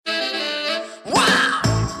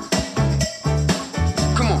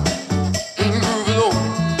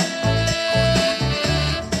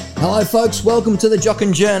Hello folks, welcome to the Jock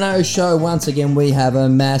and Journo show. Once again, we have a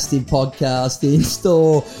massive podcast in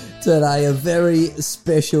store today. A very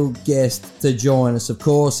special guest to join us, of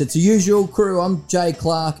course. It's the usual crew. I'm Jay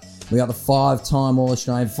Clark. We got the five-time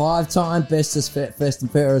All-Australian, five-time Best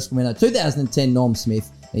and Fairest winner, 2010 Norm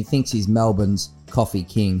Smith. He thinks he's Melbourne's coffee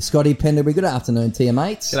king. Scotty Pendlebury, good afternoon to you,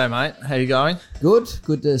 mate. G'day, mate. How you going? Good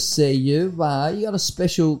to see you. You got a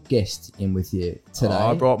special guest in with you today.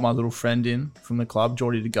 I brought my little friend in from the club,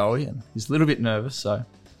 Jordan De Goey, and he's a little bit nervous, so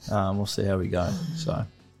we'll see how we go. So,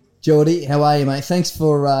 Jordy, how are you, mate? Thanks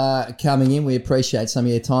for coming in. We appreciate some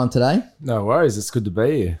of your time today. No worries. It's good to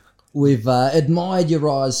be here. We've admired your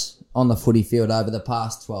rise on the footy field over the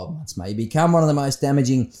past 12 months, mate. You become one of the most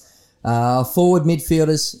damaging forward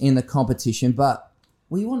midfielders in the competition, but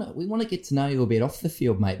we want to get to know you a bit off the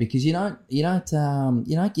field, mate, because you don't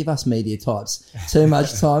give us media types too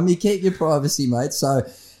much time. You keep your privacy, mate. So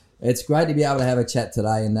it's great to be able to have a chat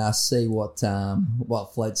today and see what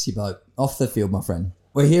floats your boat off the field, my friend.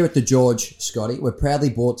 We're here at the George, Scotty. We're proudly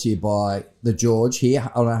brought to you by the George here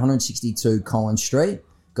on 162 Collins Street.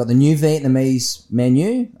 Got the new Vietnamese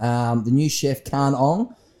menu, the new chef Can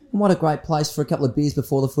Ong. And what a great place for a couple of beers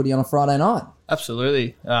before the footy on a Friday night.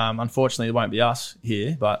 absolutely. Unfortunately, it won't be us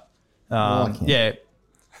here, but yeah,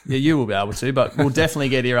 you will be able to. But we'll definitely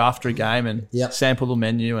get here after a game and sample the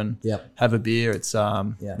menu and have a beer. It's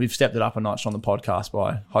we've stepped it up a notch on the podcast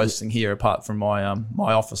by hosting here, apart from my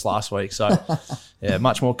my office last week. So yeah,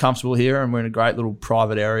 much more comfortable here, and we're in a great little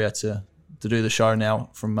private area to do the show now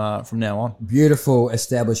from now on. Beautiful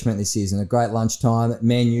establishment this is, and a great lunchtime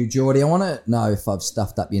menu. Geordie, I want to know if I've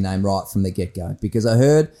stuffed up your name right from the get-go, because I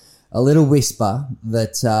heard a little whisper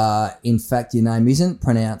that in fact your name isn't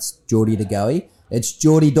pronounced Jordan De Goey, it's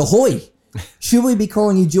Jordan De Goey. Should we be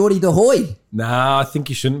calling you Jordan De Goey? No, I think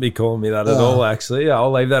you shouldn't be calling me that at all, actually.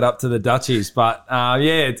 I'll leave that up to the Dutchies. But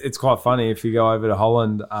yeah, it's quite funny if you go over to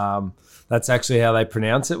Holland. That's actually how they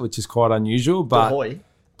pronounce it, which is quite unusual. But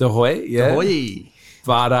De Goey, yeah. De Goey.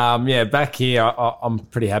 But yeah, back here, I'm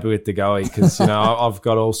pretty happy with De Goey because, you know, I've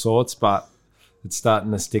got all sorts, but it's starting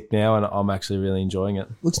to stick now and I'm actually really enjoying it.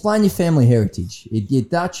 Well, explain your family heritage. You're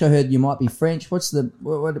Dutch, I heard you might be French. What is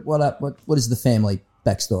the family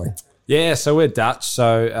backstory? Yeah, so we're Dutch,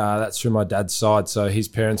 so that's through my dad's side. So his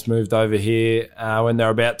parents moved over here when they were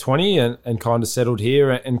about 20 and kind of settled here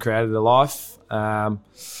and created a life. And,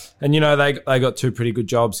 you know, they got two pretty good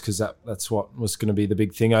jobs because that's what was going to be the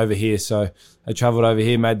big thing over here. So they travelled over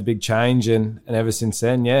here, made the big change, and ever since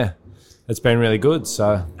then, yeah, it's been really good.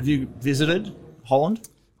 So have you visited Holland?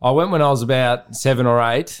 I went when I was about 7 or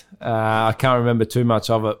 8. I can't remember too much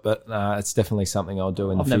of it, but it's definitely something I'll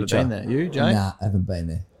do in the future. I've never been there. You, Jay? Nah, I haven't been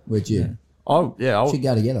there. Where'd you? Yeah. Oh, yeah. We should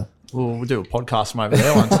go together. We'll do a podcast from over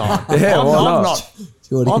there one time. Yeah, why not?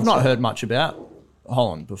 I've not heard much about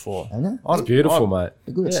Holland before. It's beautiful, mate.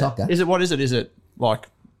 They're good at soccer. What is it? Is it like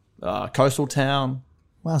coastal town?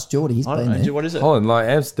 Well, it's Geordie. He's been there. What is it? Holland, like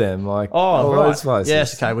Amsterdam, like all right. those places.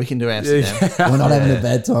 Yes, okay, we can do Amsterdam. We're not having a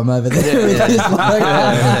bad time over there.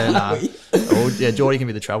 Geordie can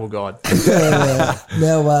be the travel guide.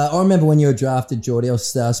 Now, I remember when you were drafted, Geordie, I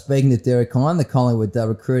was speaking to Derek Hine, the Collingwood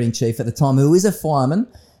recruiting chief at the time, who is a fireman,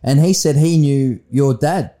 and he said he knew your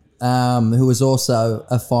dad, who was also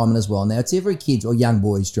a fireman as well. Now, it's every kid's or young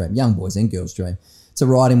boys' dream, young boys and girls' dream, to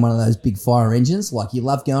ride in one of those big fire engines. Like, you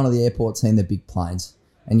love going to the airport, seeing the big planes,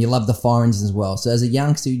 and you love the fire engines as well. So as a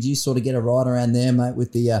youngster, did you sort of get a ride around there, mate,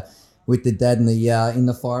 with the dad in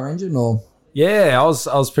the fire engine, or? Yeah, I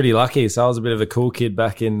was pretty lucky. So I was a bit of a cool kid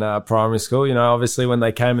back in primary school. You know, obviously when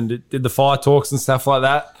they came and did the fire talks and stuff like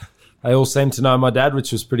that, they all seemed to know my dad,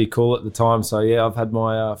 which was pretty cool at the time. So yeah, I've had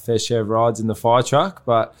my fair share of rides in the fire truck,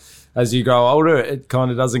 but as you grow older, it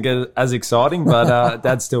kind of doesn't get as exciting, but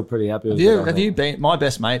Dad's still pretty happy with it. Have you been? My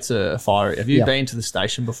best mate's a fire. Have you been to the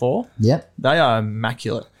station before? Yep. They are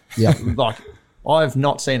immaculate. Yeah. Like, I've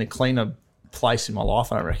not seen a cleaner place in my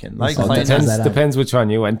life, I reckon. They clean. Depends which one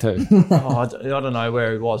you went to. I don't know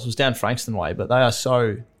where it was. It was down Frankston way, but they are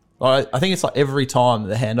so... I think it's like every time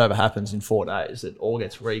the handover happens in 4 days, it all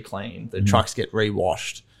gets re-cleaned. The trucks get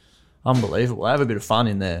re-washed. Unbelievable. They have a bit of fun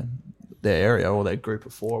in their area or their group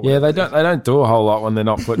of 4. Yeah, they don't do a whole lot when they're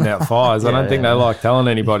not putting out fires. I don't think they like telling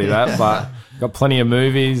anybody that, but got plenty of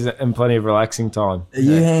movies and plenty of relaxing time. Are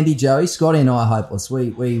you handy, Joey? Scotty and I are hopeless.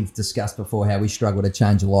 We've discussed before how we struggle to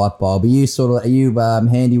change a light bulb. Are you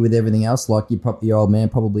handy with everything else like your old man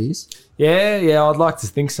probably is? Yeah, I'd like to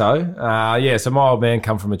think so. So my old man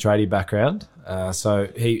come from a tradie background. So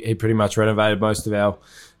he pretty much renovated most of our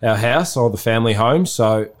house or the family home,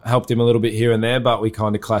 so helped him a little bit here and there, but we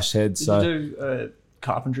kind of clashed heads. Did you do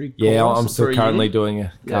carpentry. Yeah, I'm still currently year. doing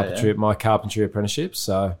a carpentry, my carpentry apprenticeship.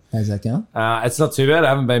 So how's that going? It's not too bad. I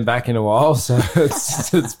haven't been back in a while, so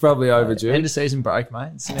it's probably overdue. End of season break,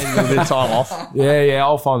 mate. It's need a little bit of time off. Yeah,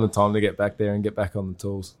 I'll find the time to get back there and get back on the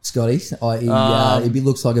tools. Scotty, he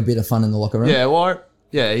looks like a bit of fun in the locker room. Yeah, well,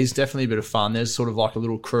 he's definitely a bit of fun. There's sort of like a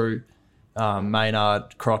little crew,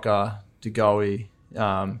 Maynard, Crocker, De Goey,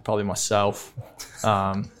 probably myself,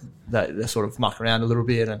 that they sort of muck around a little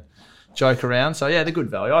bit and joke around. So, yeah, they're good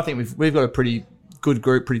value. I think we've got a pretty good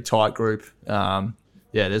group, pretty tight group.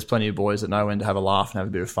 There's plenty of boys that know when to have a laugh and have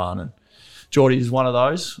a bit of fun. And Geordie is one of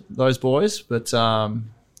those boys. But, I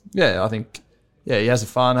think, he has a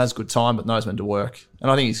fun, has a good time, but knows when to work. And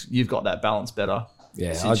I think you've got that balance better.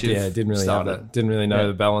 Yeah, I didn't really have it. Didn't really know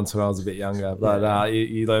the balance when I was a bit younger, but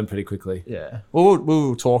you learn pretty quickly. Yeah. Well, we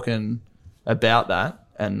were talking about that.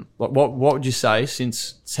 And what would you say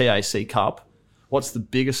since TAC Cup, what's the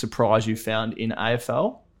biggest surprise you found in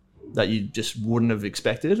AFL that you just wouldn't have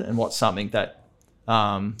expected? And what's something that,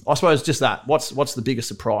 I suppose just that, what's the biggest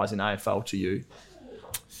surprise in AFL to you?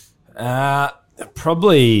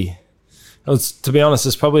 Probably, to be honest,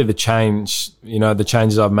 it's probably the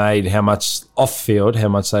changes I've made, how much off field, how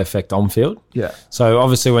much they affect on field. Yeah. So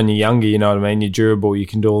obviously when you're younger, you know what I mean, you're durable, you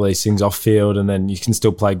can do all these things off field and then you can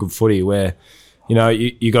still play good footy where,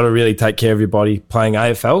 you got to really take care of your body playing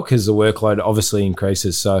AFL because the workload obviously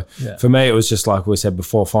increases. So for me, it was just like we said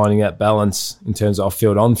before, finding that balance in terms of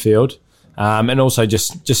off-field, on-field, and also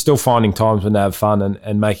just still finding times when they have fun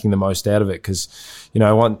and making the most out of it because,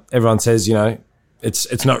 everyone says,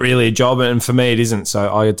 it's not really a job, and for me it isn't.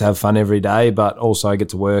 So I get to have fun every day, but also I get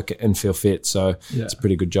to work and feel fit. So it's a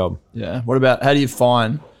pretty good job. Yeah. What about, how do you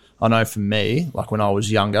find, I know for me, like when I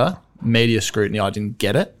was younger, media scrutiny, I didn't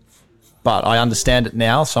get it. But I understand it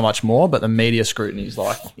now so much more, but the media scrutiny is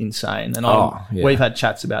like insane. And we've had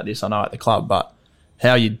chats about this, I know, at the club, but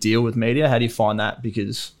how you deal with media, how do you find that?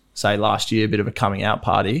 Because, say, last year, a bit of a coming out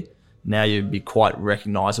party, now you'd be quite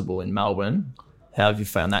recognisable in Melbourne. How have you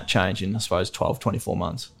found that change in, I suppose, 12, 24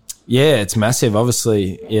 months? Yeah, it's massive.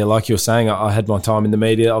 Obviously, like you were saying, I had my time in the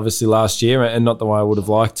media, obviously, last year, and not the way I would have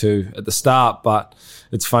liked to at the start, but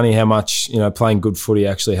it's funny how much, playing good footy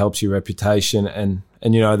actually helps your reputation and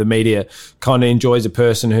the media kind of enjoys a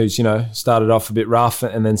person who's, started off a bit rough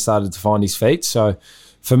and then started to find his feet. So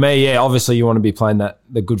for me, obviously you want to be playing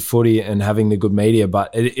the good footy and having the good media, but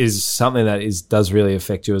it is something that does really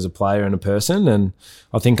affect you as a player and a person. And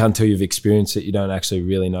I think until you've experienced it, you don't actually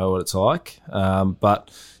really know what it's like. But,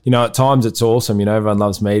 at times it's awesome. Everyone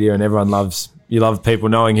loves media and you love people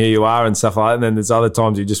knowing who you are and stuff like that. And then there's other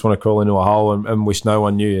times you just want to crawl into a hole and wish no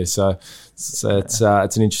one knew you. So it's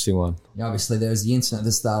an interesting one. Yeah, obviously, there was the incident at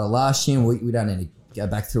the start of last year. We don't need to go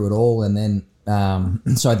back through it all. And then,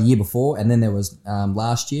 the year before. And then there was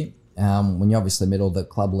last year when you obviously met all the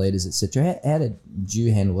club leaders, etc. How did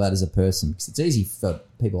you handle that as a person? Because it's easy for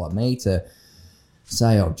people like me to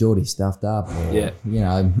say, "Oh, Geordie stuffed up," or,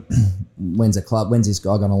 when's this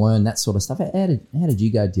guy going to learn, that sort of stuff. How did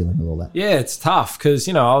you go dealing with all that? Yeah, it's tough because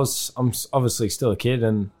I'm obviously still a kid,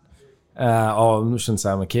 and I shouldn't say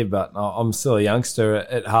I'm a kid, but I'm still a youngster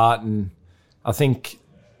at heart, and I think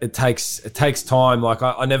it takes time. Like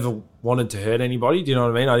I never wanted to hurt anybody. Do you know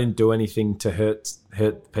what I mean? I didn't do anything to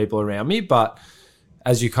hurt people around me, but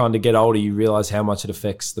as you kind of get older, you realise how much it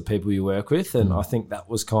affects the people you work with, and I think that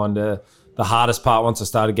was kind of the hardest part once I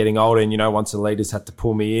started getting older, and once the leaders had to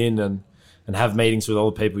pull me in and have meetings with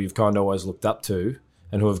all the people you've kind of always looked up to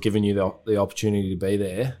and who have given you the opportunity to be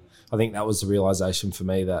there. I think that was the realisation for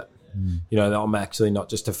me that that I'm actually not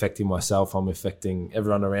just affecting myself, I'm affecting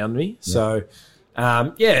everyone around me. Yeah. So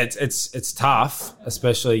it's tough,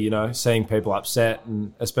 especially seeing people upset,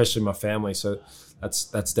 and especially my family. So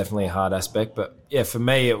that's definitely a hard aspect. But yeah, for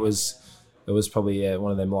me it was probably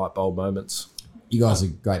one of them light bulb moments. You guys are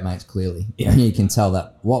great mates, clearly. Yeah. You can tell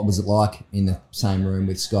that. What was it like in the same room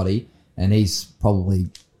with Scotty? And he's probably,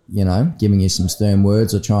 giving you some stern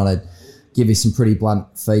words or trying to give you some pretty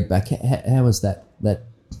blunt feedback. How was that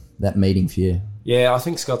meeting for you? Yeah, I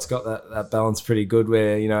think Scott's got that balance pretty good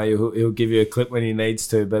where, he'll give you a clip when he needs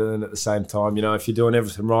to, but then at the same time, if you're doing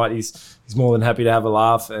everything right, he's more than happy to have a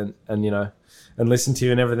laugh and listen to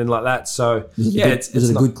you and everything like that. So, was it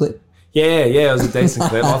a good clip? Yeah, it was a decent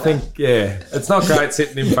clip. I think, it's not great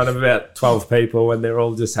sitting in front of about 12 people when they're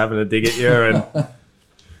all just having a dig at you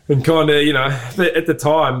and kind of, at the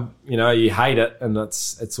time, you hate it and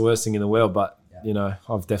it's the worst thing in the world. But,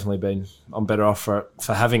 I've definitely I'm better off for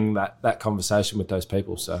having that conversation with those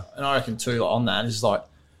people. So, and I reckon too, on that is like,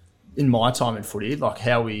 in my time in footy, like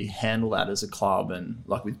how we handle that as a club, and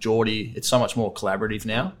like with Geordie, it's so much more collaborative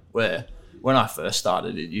now, where when I first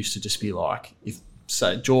started, it used to just be like, if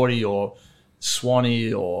say Geordie or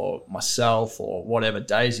Swanee or myself or whatever,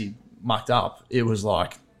 Daisy mucked up, it was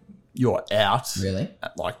like, you're out. Really?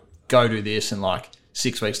 Like, go do this and like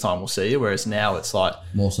 6 weeks time we'll see you. Whereas now it's like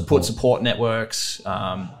more support. Put support networks,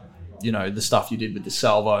 you know, the stuff you did with the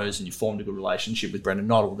Salvos and you formed a good relationship with Brendan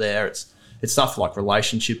Noddle there. It's stuff like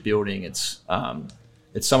relationship building. It's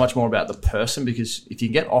so much more about the person, because if you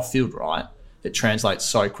get off field right, it translates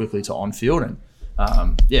so quickly to on field. And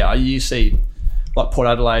you see like Port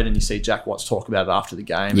Adelaide and you see Jack Watts talk about it after the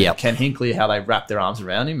game. Yep. And Ken Hinkley, how they wrap their arms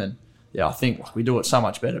around him. And yeah, I think like, we do it so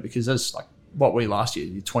much better, because there's like, what were you last year?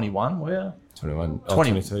 You're 21, were you? 21.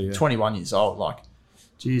 22, yeah. 21 years old, like,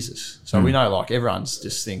 Jesus. So we know, like, everyone's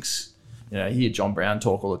just thinks, you know, you hear John Brown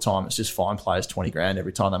talk all the time, it's just fine players 20 grand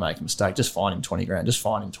every time they make a mistake. Just fine him 20 grand. Just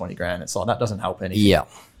fine him 20 grand. It's like, that doesn't help anything. Yeah.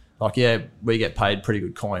 Like, yeah, we get paid pretty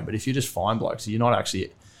good coin, but if you just fine blokes, you're not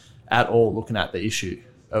actually at all looking at the issue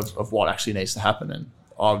of what actually needs to happen. And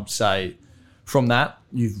I would say from that,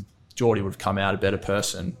 Geordie would have come out a better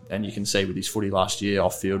person, and you can see with his footy last year,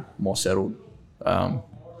 off field, more settled.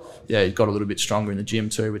 He got a little bit stronger in the gym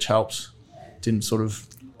too, which helps. Didn't sort of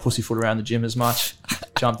pussyfoot around the gym as much.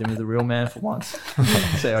 Jumped into the real man for once.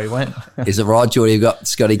 See how he went. Is it right, Geordie? You've got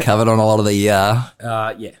Scotty covered on a lot of the.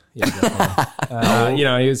 Definitely. You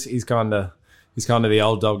know, he's kind of the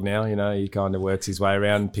old dog now. You know, he kind of works his way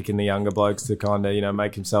around, picking the younger blokes to kind of, you know,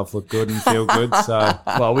 make himself look good and feel good. So,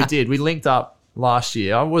 well, we did. We linked up last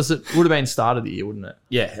year. Would have been start of the year, wouldn't it?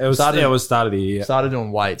 Yeah, it was start of the year. Started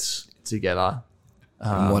doing weights together.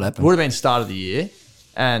 What happened? Would have been start of the year,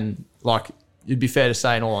 and like, it'd be fair to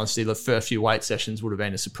say, in all honesty, the first few weight sessions would have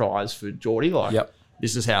been a surprise for Geordie. Like, yep.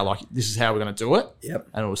 This is how we're going to do it. Yep.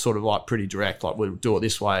 And it was sort of like pretty direct. Like, we'll do it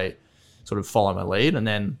this way, sort of follow my lead, and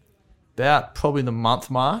then about probably the month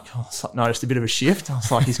mark, I noticed a bit of a shift. I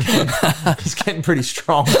was like, he's getting pretty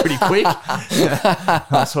strong pretty quick. I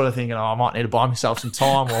was sort of thinking, I might need to buy myself some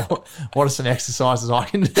time, or what are some exercises I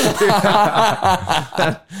can do?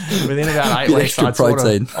 Within about 8 weeks,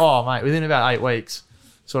 within about 8 weeks,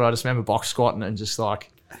 sort of, I just remember box squatting and just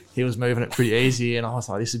like, he was moving it pretty easy, and I was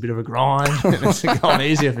like, this is a bit of a grind. And it's going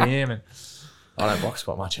easier for him, and I don't box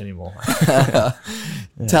squat much anymore. Yeah.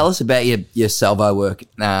 Tell us about your salvo work,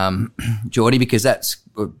 Geordie, because that's,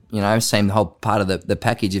 you know, seemed the whole part of the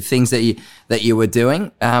package of things that you were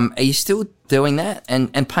doing. Are you still doing that?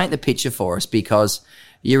 And paint the picture for us, because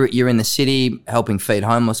you're in the city helping feed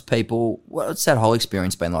homeless people. What's that whole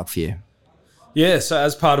experience been like for you? Yeah, so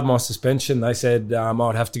as part of my suspension, they said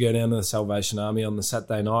I'd have to go down to the Salvation Army on the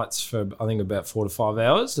Saturday nights for, I think, about 4 to 5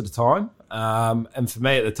 hours at a time. And for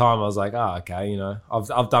me at the time, I was like, okay, you know,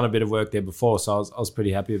 I've done a bit of work there before, so I was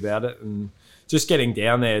pretty happy about it. And just getting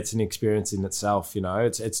down there, it's an experience in itself, you know.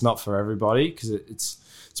 It's not for everybody, because it's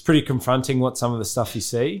pretty confronting what some of the stuff you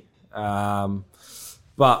see.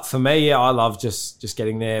 But for me, yeah, I love just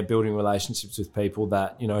getting there, building relationships with people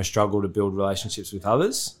that, you know, struggle to build relationships with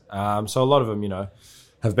others. So a lot of them, you know,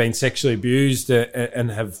 have been sexually abused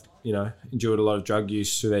and have, you know, endured a lot of drug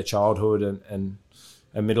use through their childhood and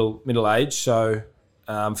middle age. So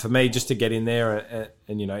for me, just to get in there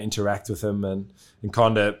and you know, interact with them and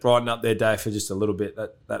kind of brighten up their day for just a little bit,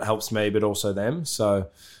 that helps me, but also them. So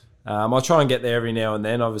I try and get there every now and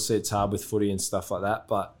then. Obviously, it's hard with footy and stuff like that,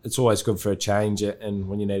 but it's always good for a change. And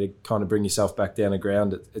when you need to kind of bring yourself back down the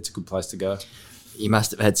ground, it's a good place to go. You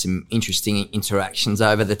must have had some interesting interactions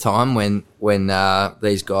over the time when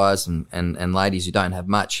these guys and ladies who don't have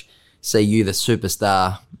much see you, the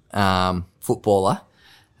superstar footballer.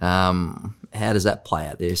 How does that play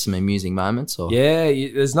out? There's some amusing moments, or yeah,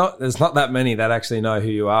 there's not that many that actually know who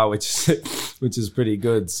you are, which is pretty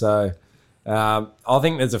good. So. I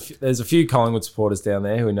think there's a few Collingwood supporters down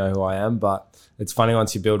there who know who I am, but it's funny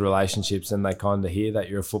once you build relationships and they kind of hear that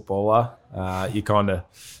you're a footballer, you kind of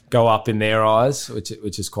go up in their eyes, which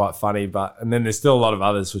is quite funny. And then there's still a lot of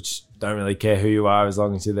others which don't really care who you are, as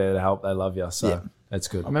long as you're there to help, they love you. So that's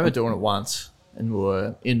good. I remember doing it once, and we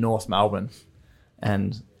were in North Melbourne,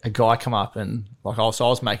 and a guy come up and like I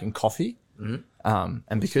was making coffee, and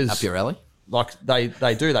because up your alley, like they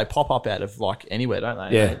pop up out of like anywhere, don't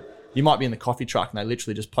they? Yeah. You might be in the coffee truck and they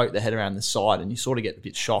literally just poke their head around the side, and you sort of get a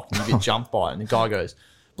bit shocked and you get jumped by it. And the guy goes,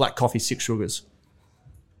 "Black coffee, 6 sugars."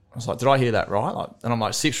 I was like, "Did I hear that right?" And I'm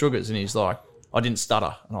like, 6 sugars. And he's like, "I didn't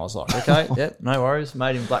stutter." And I was like, "Okay, yeah, no worries."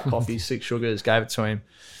 Made him black coffee, 6 sugars, gave it to him.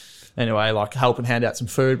 Anyway, like helping hand out some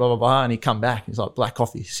food, blah, blah, blah. And he come back. He's like, "Black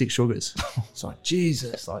coffee, 6 sugars." It's like,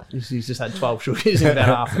 Jesus. Like, he's just had 12 sugars in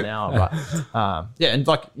about half an hour. But yeah, and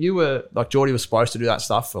like you were, like Geordie was supposed to do that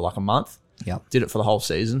stuff for like a month. Yep. Did it for the whole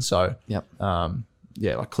season. So, yep.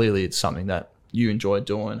 Yeah, like clearly it's something that you enjoyed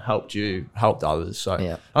doing, helped others. So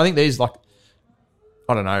yep. I think these, like,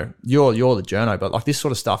 I don't know, you're the journo, but like this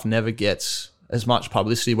sort of stuff never gets as much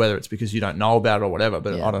publicity, whether it's because you don't know about it or whatever.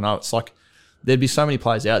 But I don't know. It's like there'd be so many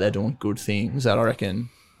players out there doing good things that I reckon,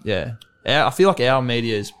 I feel like our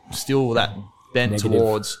media is still that bent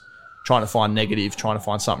towards trying to find negative, trying to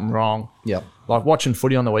find something wrong. Yeah. Like watching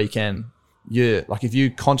footy on the weekend, like if you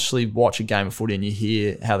consciously watch a game of footy and you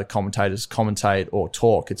hear how the commentators commentate or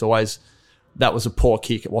talk, it's always, that was a poor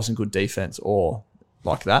kick, it wasn't good defense or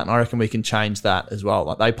like that. And I reckon we can change that as well.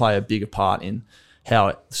 Like they play a bigger part in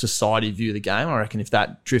how society view the game. I reckon if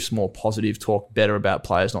that drifts more positive, talk better about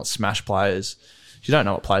players, not smash players. You don't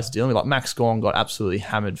know what players are dealing with. Like Max Gawn got absolutely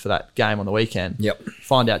hammered for that game on the weekend. Yep.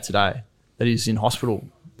 Find out today that he's in hospital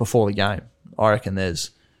before the game. I reckon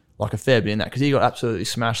there's like a fair bit in that because he got absolutely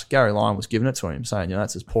smashed. Gary Lyon was giving it to him, saying,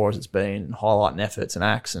 that's as poor as it's been, and highlighting efforts and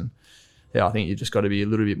acts. And I think you've just got to be a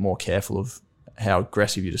little bit more careful of how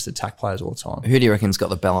aggressive you just attack players all the time. Who do you reckon's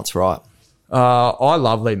got the balance right? I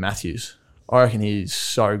love Lee Matthews. I reckon he's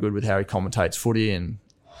so good with how he commentates footy, and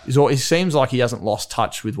he seems like he hasn't lost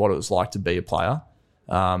touch with what it was like to be a player.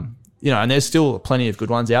 And there's still plenty of good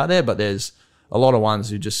ones out there, but there's a lot of ones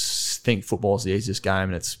who just think football's the easiest game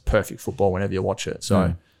and it's perfect football whenever you watch it.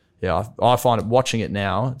 So, I find it watching it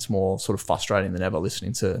now, it's more sort of frustrating than ever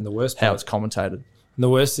listening to how it's commentated. And the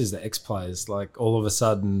worst is the ex-players. Like all of a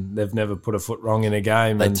sudden, they've never put a foot wrong in a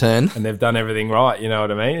game. They turn. And they've done everything right, you know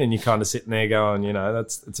what I mean? And you're kind of sitting there going,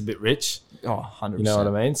 it's a bit rich. Oh, 100%. You know what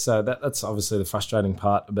I mean? So that's obviously the frustrating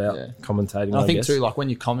part about commentating, and I think too, like when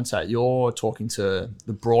you commentate, you're talking to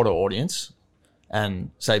the broader audience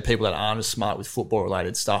and say people that aren't as smart with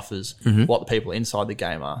football-related stuff as what the people inside the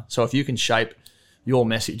game are. So if you can shape your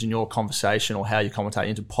message and your conversation or how you commentate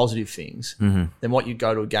into positive things, then what you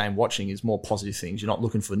go to a game watching is more positive things. You're not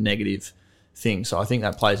looking for negative things. So I think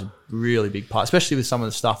that plays a really big part, especially with some of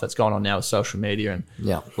the stuff that's going on now with social media and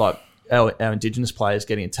like our Indigenous players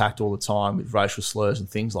getting attacked all the time with racial slurs and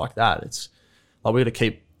things like that. It's like we've got to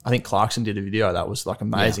keep, I think Clarkson did a video that was like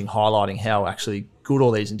amazing, highlighting how actually good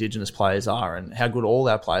all these Indigenous players are and how good all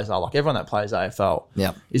our players are. Like everyone that plays AFL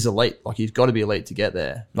is elite. Like you've got to be elite to get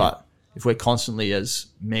there. But if we're constantly as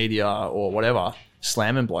media or whatever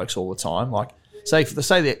slamming blokes all the time, like say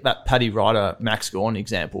that Paddy Ryder Max Gawn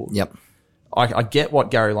example. Yep. I get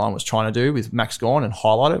what Gary Lyon was trying to do with Max Gawn and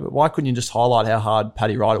highlight it, but why couldn't you just highlight how hard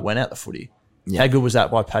Paddy Ryder went out the footy? How good was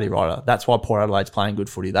that by Paddy Ryder? That's why Port Adelaide's playing good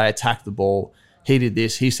footy. They attacked the ball. He did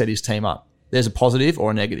this. He set his team up. There's a positive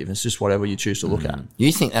or a negative. It's just whatever you choose to look at.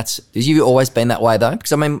 You think has you always been that way though?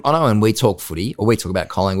 Because I mean, I know when we talk footy or we talk about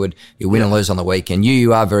Collingwood, you win and lose on the weekend.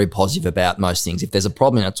 You are very positive about most things. If there's a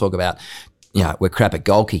problem, I talk about, we're crap at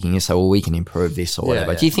goal kicking. You say, well, we can improve this or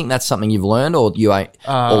whatever. Do you think that's something you've learned or you ain't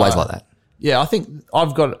always like that? Yeah, I think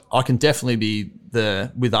I can definitely be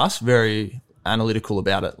with us very analytical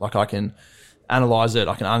about it. Like I can analyze it.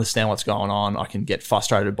 I can understand what's going on. I can get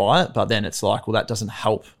frustrated by it, but then it's like, well, that doesn't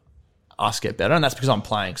help us get better. And that's because I'm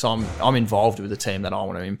playing. So I'm involved with the team that I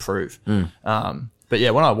want to improve. But yeah,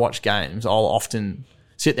 when I watch games, I'll often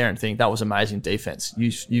sit there and think that was amazing defense.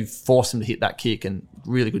 You forced them to hit that kick and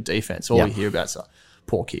really good defense. All we hear about is a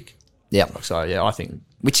poor kick. Yeah. So yeah, I think.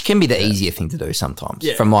 Which can be the easier thing to do sometimes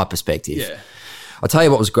from my perspective. Yeah. I'll tell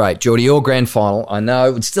you what was great, Jordy, your grand final. I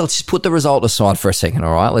know, still just put the result aside for a second,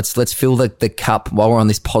 all right? Let's fill the cup while we're on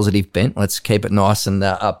this positive bent. Let's keep it nice and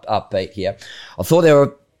upbeat here. I thought there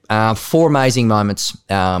were 4 amazing moments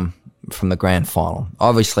from the grand final.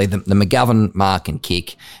 Obviously, the McGovern mark and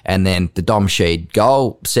kick, and then the Dom Sheed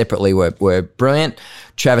goal separately were brilliant.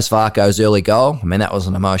 Travis Varco's early goal, I mean, that was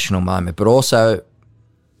an emotional moment, but also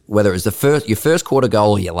whether it was your first quarter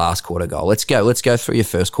goal or your last quarter goal. Let's go through your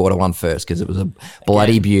first quarter one first because it was a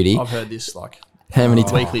bloody beauty. I've heard this how many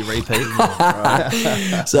times? Weekly repeat.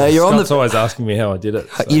 So you're Scott's always asking me how I did it.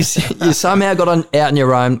 So. You somehow got out on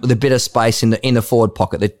your own with a bit of space in the forward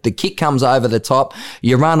pocket. The kick comes over the top.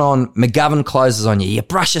 You run on. McGovern closes on you. You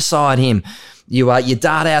brush aside him. You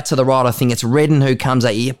dart out to the right. I think it's Redden who comes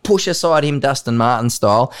at you. You push aside him, Dustin Martin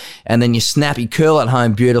style, and then you curl it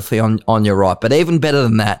home beautifully on your right. But even better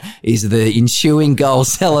than that is the ensuing goal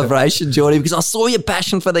celebration, Jordy, because I saw your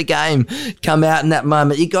passion for the game come out in that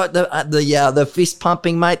moment. You got the fist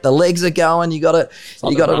pumping, mate. The legs are going. You got it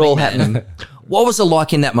all happening. What was it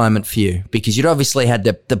like in that moment for you? Because you'd obviously had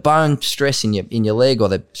the bone stress in your leg or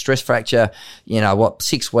the stress fracture,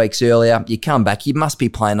 6 weeks earlier. You come back, you must be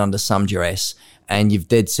playing under some duress, and you've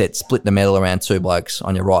dead set split the medal around 2 blokes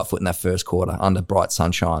on your right foot in that first quarter under bright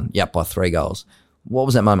sunshine. By 3 goals. What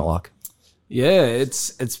was that moment like? Yeah,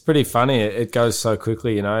 it's pretty funny. It goes so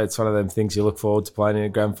quickly, you know. It's one of them things you look forward to playing in a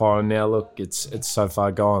grand final. And now, look, it's so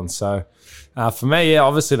far gone. So, for me, yeah,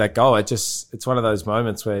 obviously that goal, it's one of those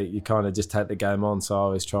moments where you kind of just take the game on. So I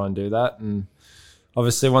always try and do that. And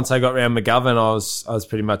obviously, once I got round McGovern, I was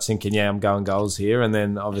pretty much thinking, yeah, I'm going goals here. And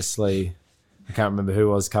then obviously, I can't remember who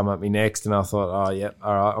was come at me next, and I thought, oh yeah,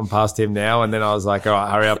 all right, I'm past him now. And then I was like, all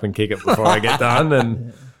right, hurry up and kick it before I get done.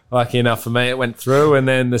 And lucky enough for me, it went through, and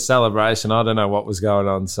then the celebration, I don't know what was going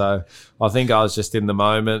on. So I think I was just in the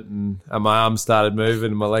moment, and my arms started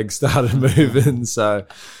moving and my legs started moving. So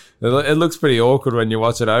it looks pretty awkward when you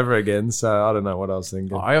watch it over again. So I don't know what I was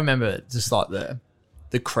thinking. I remember just like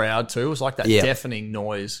the crowd too. It was like that deafening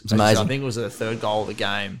noise. It's amazing. I think it was the third goal of the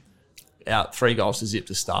game, out 3 goals to zip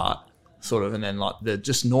to start, sort of, and then like the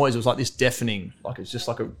just noise. It was like this deafening, like it's just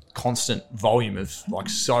like a constant volume of like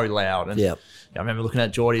so loud. And I remember looking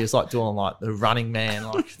at Geordie, it's like doing like the running man,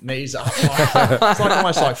 like knees up. Like, it's like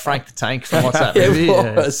almost like Frank the Tank from what's that movie?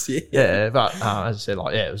 It was, yeah. But as I said,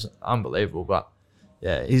 like it was unbelievable. But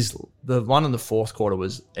yeah, the one in the fourth quarter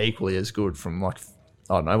was equally as good from like,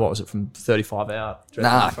 I don't know, what was it, from 35 out?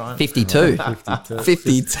 52.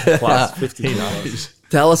 52. Plus 52.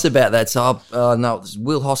 Tell us about that. So, no, it was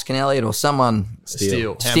Will Hoskin Elliott or someone.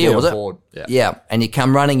 Steele, was it? Forward. Yeah, and you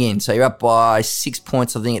come running in. So you're up by 6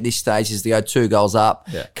 points, I think, at this stage, as they go 2 goals up.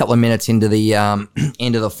 A couple of minutes into the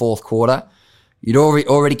end of the fourth quarter. You'd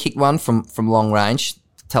already kicked one from long range.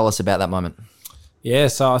 Tell us about that moment. Yeah,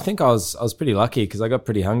 so I think I was pretty lucky because I got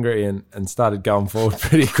pretty hungry and started going forward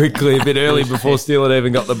pretty quickly, a bit early before Steele had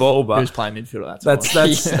even got the ball. But he was playing midfield at that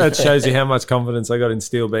time. That shows you how much confidence I got in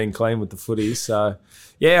Steele being clean with the footy. So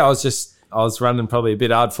yeah, I was running probably a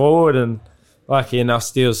bit hard forward, and lucky enough,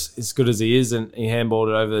 Steele's as good as he is, and he handballed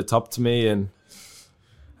it over the top to me, and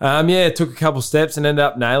it took a couple steps and ended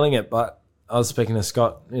up nailing it. But I was speaking to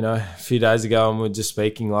Scott, you know, a few days ago, and we were just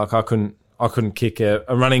speaking like I couldn't kick a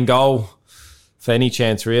running goal for any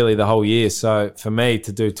chance really the whole year. So for me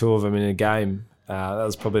to do 2 of them in a game, that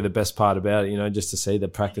was probably the best part about it, you know, just to see the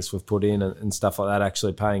practice we've put in and stuff like that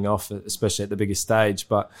actually paying off, especially at the biggest stage.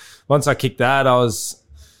 But once I kicked that, I was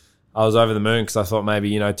over the moon because I thought maybe,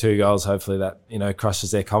 you know, 2 goals, hopefully that, you know, crushes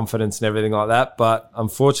their confidence and everything like that. But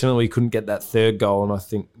unfortunately, we couldn't get that 3rd goal, and I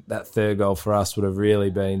think that 3rd goal for us would have really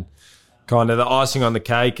been kind of the icing on the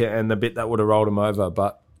cake and the bit that would have rolled them over.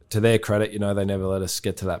 But to their credit, you know, they never let us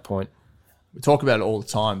get to that point. We talk about it all the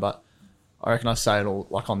time, but I reckon I say it all,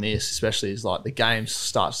 like on this especially, is like the game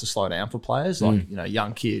starts to slow down for players, like, you know,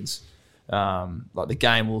 young kids. Like the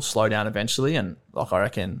game will slow down eventually, and like I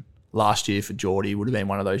reckon last year for Geordie would have been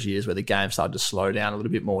one of those years where the game started to slow down a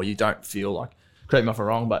little bit more. You don't feel like, correct me if I'm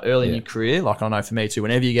wrong, but early in your career, like I know for me too,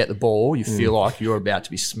 whenever you get the ball, you feel like you're about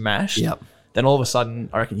to be smashed. Yep. Then all of a sudden,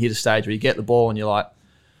 I reckon you hit a stage where you get the ball and you're like,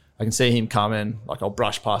 I can see him coming, like I'll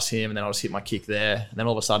brush past him and then I'll just hit my kick there. And then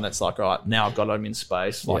all of a sudden it's like, all right, now I've got him in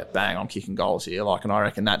space. Like, bang, I'm kicking goals here. Like, and I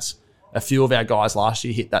reckon that's a few of our guys last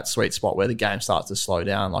year hit that sweet spot where the game starts to slow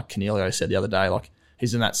down. Like Canelio said the other day, like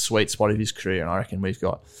he's in that sweet spot of his career. And I reckon we've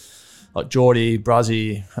got like Geordie,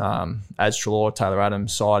 Bruzzy, Az Trelaw, Taylor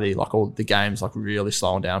Adams, Sidey, like all the games like really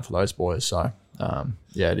slowing down for those boys. So,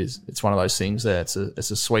 it is. It's one of those things there. It's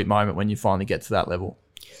a sweet moment when you finally get to that level.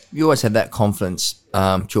 You always had that confidence,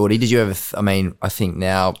 Geordie. Did you ever, I think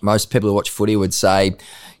now most people who watch footy would say,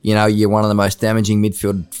 you know, you're one of the most damaging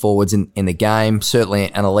midfield forwards in the game,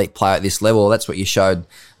 certainly an elite player at this level. That's what you showed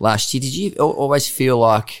last year. Did you always feel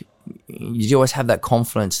like, did you always have that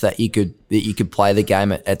confidence that you could play the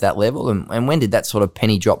game at that level? And when did that sort of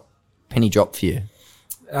penny drop for you?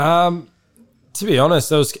 To be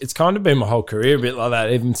honest, it's kind of been my whole career a bit like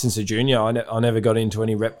that. Even since a junior, I never got into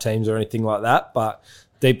any rep teams or anything like that, but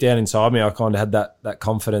deep down inside me, I kind of had that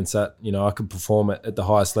confidence that, you know, I could perform at the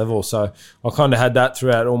highest level. So I kind of had that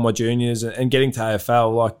throughout all my juniors and getting to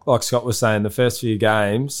AFL, like Scott was saying, the first few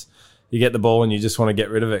games, you get the ball and you just want to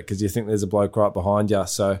get rid of it because you think there's a bloke right behind you.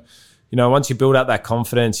 So, you know, once you build up that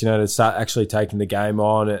confidence, you know, to start actually taking the game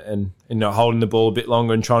on and you know, holding the ball a bit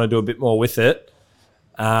longer and trying to do a bit more with it,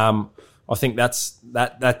 I think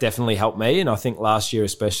that definitely helped me. And I think last year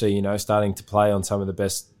especially, you know, starting to play on some of the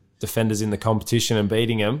best defenders in the competition and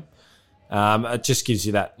beating them, it just gives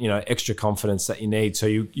you that, you know, extra confidence that you need. So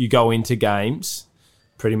you go into games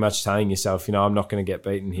pretty much telling yourself, you know, I'm not going to get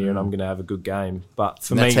beaten here and I'm going to have a good game. But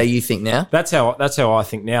for me, that's how you think now? That's how I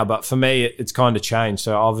think now. But for me, it's kind of changed.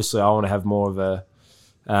 So obviously I want to have more of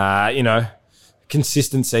a, you know,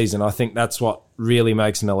 consistent season. I think that's what really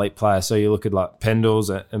makes an elite player. So you look at like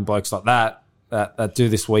Pendles and blokes like that do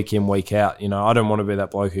this week in, week out. You know, I don't want to be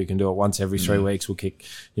that bloke who can do it once every 3 weeks. We'll kick,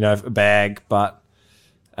 you know, a bag. But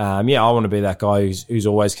I want to be that guy who's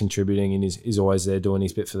always contributing and is always there doing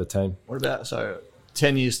his bit for the team. What about,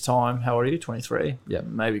 10 years' time, how old are you? 23? Yeah,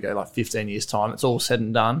 maybe go like 15 years' time. It's all said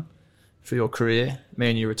and done for your career. Me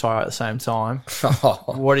and you retire at the same time.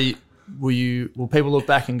 Will people look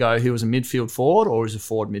back and go, he was a midfield forward or is a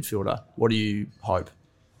forward midfielder? What do you hope?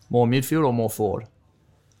 More midfield or more forward?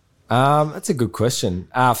 That's a good question.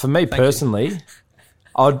 For me personally,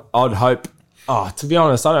 I'd hope. To be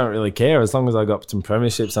honest, I don't really care as long as I got some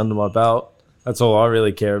premierships under my belt. That's all I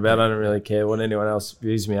really care about. I don't really care what anyone else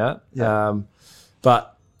views me at. Yeah.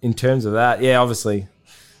 But in terms of that, obviously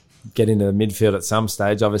get into the midfield at some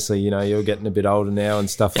stage. Obviously, you're getting a bit older now and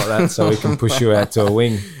stuff like that, so we can push you out to a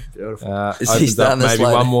wing. Beautiful. Opens up maybe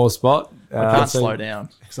one more spot. I can't slow down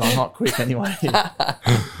because I'm not quick anyway.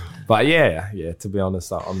 But to be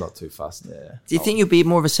honest, I'm not too fussed. Yeah. Do you think you'll be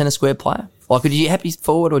more of a centre square player? Like, would you happy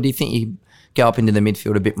forward, or do you think you go up into the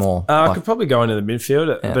midfield a bit more? I could probably go into the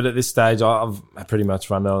midfield, but at this stage, I've pretty much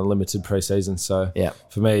run on a limited pre-season. So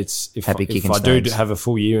for me, it's if I do have a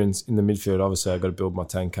full year in the midfield, obviously I've got to build my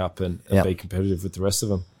tank up and be competitive with the rest of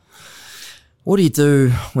them. What do you do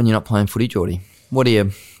when you're not playing footy, Geordie? What do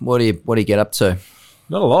you get up to?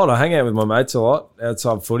 Not a lot. I hang out with my mates a lot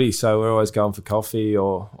outside footy, so we're always going for coffee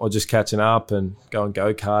or just catching up and going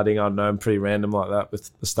go-karting. I don't know, I'm pretty random like that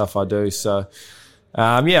with the stuff I do. So,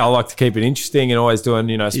 I like to keep it interesting and always doing,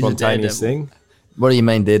 spontaneous thing. What do you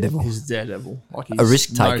mean, daredevil? He's a daredevil. Like he's a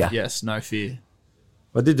risk taker. No fear.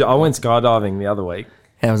 I went skydiving the other week.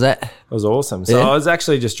 How was that? It was awesome. So I was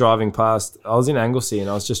actually just driving past. I was in Anglesey and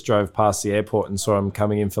I just drove past the airport and saw him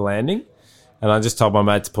coming in for landing. And I just told my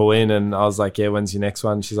mate to pull in and I was like, when's your next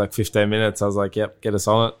one? She's like, 15 minutes. I was like, yep, get us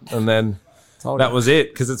on it. And then that was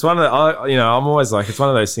it. Because it's one of the, I'm always like, it's one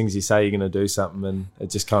of those things you say you're going to do something and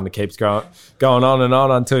it just kind of keeps going on and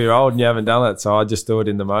on until you're old and you haven't done it. So I just do it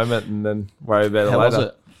in the moment and then worry about it later. How was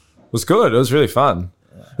it? It was good. It was really fun.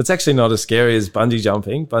 Yeah. It's actually not as scary as bungee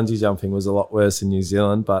jumping. Bungee jumping was a lot worse in New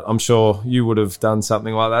Zealand, but I'm sure you would have done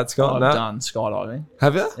something like that, Scott. I've done skydiving.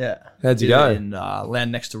 Have you? Yeah. How'd you go? In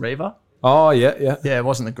land next to Riva. Oh, yeah. Yeah, it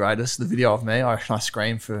wasn't the greatest. The video of me, I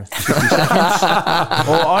screamed for 50 seconds.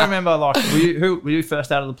 Well, I remember, were you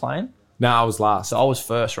first out of the plane? No, I was last. So I was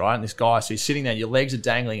first, right? And this guy, so he's sitting there, your legs are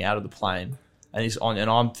dangling out of the plane, and he's on,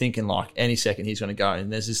 and I'm thinking, any second he's going to go.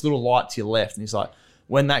 And there's this little light to your left, and he's like,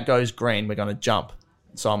 when that goes green, we're going to jump.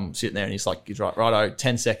 So I'm sitting there, and he's like, righto,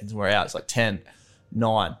 10 seconds, and we're out. It's like 10,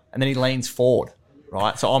 9. And then he leans forward.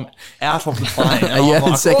 Right, so I'm out of the plane. Are you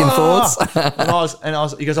having second thoughts?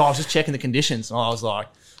 He goes, I was just checking the conditions, and I was like,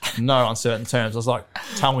 no uncertain terms. I was like,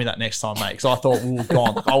 tell me that next time, mate, because I thought we were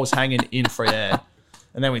gone. I was hanging in free air,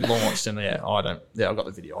 and then we launched, and I got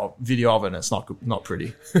the video of it, and it's not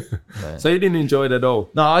pretty. Yeah. So you didn't enjoy it at all?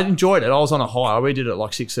 No, I enjoyed it. I was on a high. We did it at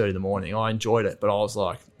like 6:30 in the morning. I enjoyed it, but I was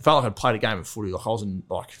like, I felt like I'd played a game of footy. Like I wasn't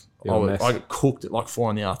like, I got cooked at like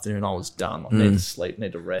 4 PM. I was done. I needed to sleep,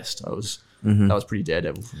 needed to rest. That was pretty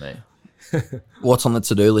daredevil for me. What's on the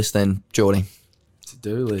to-do list then, Geordie?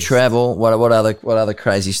 To-do list. Travel. What other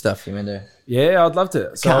crazy stuff you into? Yeah, I'd love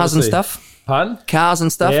to. So cars and stuff? Pardon? Cars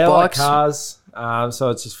and stuff, yeah, bikes? Like cars. So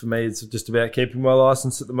it's just for me, it's just about keeping my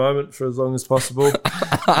license at the moment for as long as possible. So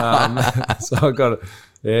I've got it.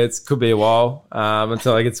 Yeah, it could be a while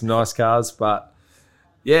until I get some nice cars. But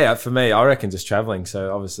yeah, for me, I reckon just traveling.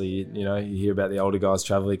 So obviously, you hear about the older guys'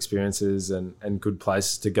 travel experiences and good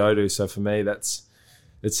places to go to. So for me,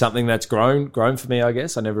 it's something that's grown for me, I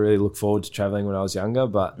guess. I never really looked forward to traveling when I was younger,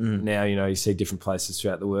 but now, you see different places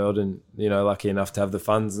throughout the world and, lucky enough to have the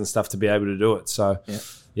funds and stuff to be able to do it. So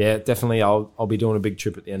yeah, definitely I'll be doing a big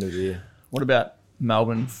trip at the end of the year. What about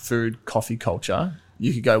Melbourne food, coffee culture?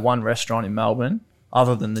 You could go one restaurant in Melbourne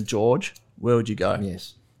other than the George. Where would you go?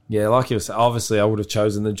 Yes. Yeah, like you were saying, obviously I would have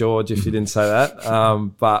chosen the George if you didn't say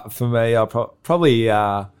that. But for me,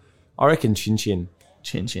 I reckon Chin Chin.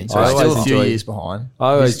 Chin Chin. So it's still a few years behind.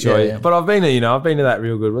 I always enjoy it. But I've been to that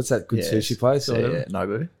real good. What's that good sushi place? Or whatever?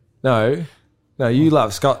 Nobu. No, you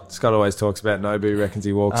love Scott. Scott always talks about Nobu. Reckons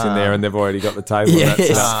he walks in there and they've already got the table. Yes.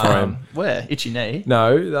 And that's for him. Where? Itchy Knee?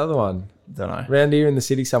 No, the other one. Don't know. Around here in the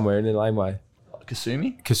city somewhere in the laneway.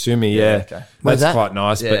 Kasumi, yeah. Okay. That's quite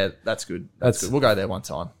nice. Yeah, that's good. That's good. We'll go there one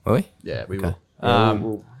time. Will we? Yeah, we will.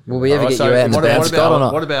 Will we ever get you out and about, Scott, or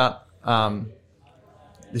not? What about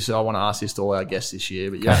this? I want to ask this to all our guests this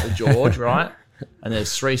year, but you're at the George, right? And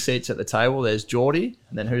there's 3 seats at the table. There's Geordie,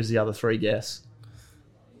 and then who's the other 3 guests?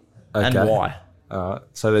 Okay. And why?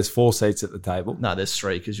 So there's 4 seats at the table. No, there's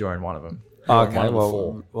 3 because you're in one of them. Okay,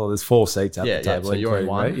 well, there's 4 seats at the table. So you're in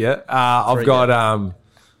one. Yeah, I've got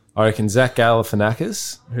I reckon Zach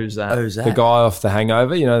Galifianakis. Who's that? The guy off The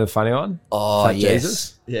Hangover, you know, the funny one? Oh, Fat yes.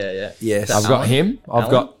 Jesus. Yeah. Yes. I've got him. I've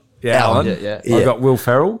Alan? got Alan. Yeah. I've got Will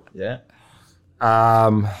Ferrell. Yeah.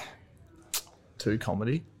 2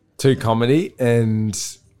 comedy. 2 comedy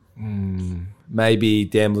and maybe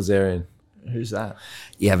Dan Blazarian. Who's that?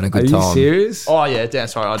 You're having a good Are time. you serious? Oh, yeah, Dan.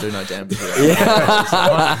 Sorry, I do know Dan. He's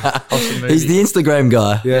the Instagram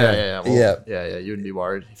guy. Yeah. Yeah. Yeah. You wouldn't be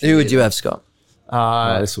worried. Who would you have, Scott?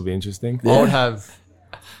 This will be interesting. I would have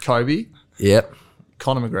Kobe, Yep.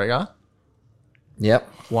 Conor McGregor, Yep.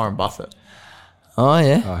 Warren Buffett. Oh,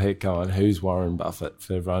 yeah. Oh, heck, go on. Who's Warren Buffett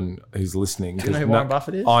for everyone who's listening? Do you know who Warren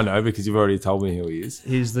Buffett is? I know because you've already told me who he is.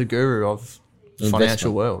 He's the guru of the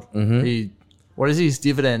financial world. Mm-hmm. What is his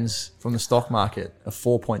dividends from the stock market of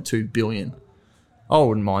 4.2 billion? I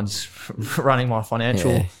wouldn't mind just running my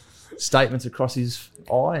financial statements across his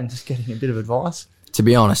eye and just getting a bit of advice. To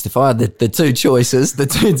be honest, if I had the 2 choices, the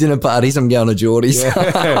 2 dinner parties, I'm going to Geordie's.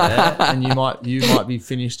 And you might be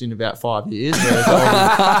finished in about 5 years. Whereas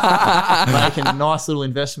I'll be making nice little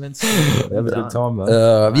investments. Have a good time,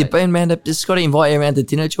 though. Have you been, man? Does Scotty invite you around to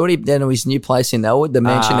dinner, Geordie? Down to his new place in Elwood, the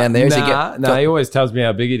mansion down there? He always tells me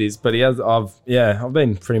how big it is, but I've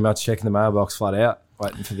been pretty much checking the mailbox flat out,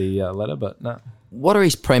 waiting for the letter, but no. What are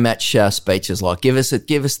his pre-match speeches like? Give us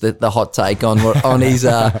the hot take on his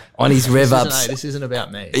rev ups. This isn't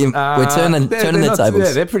about me. We're turning the tables.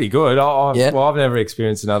 Yeah, they're pretty good. I've never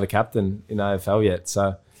experienced another captain in AFL yet,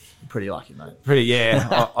 so pretty lucky, mate.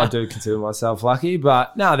 I do consider myself lucky,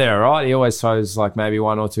 but no, they're all right. He always throws like maybe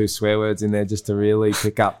 1 or 2 swear words in there just to really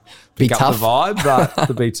pick up the vibe, but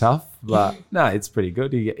to be tough. But no, it's pretty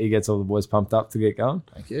good. He gets all the boys pumped up to get going.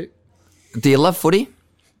 Thank you. Do you love footy?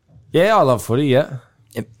 Yeah, I love footy, yeah.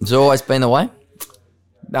 It's always been the way?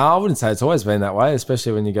 No, I wouldn't say it's always been that way,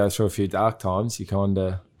 especially when you go through a few dark times. You kind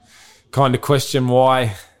of question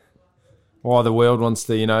why the world wants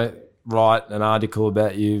to, write an article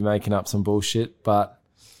about you making up some bullshit. But,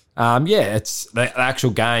 it's the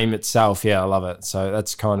actual game itself. Yeah, I love it. So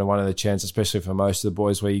that's kind of one of the chances, especially for most of the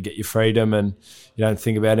boys, where you get your freedom and you don't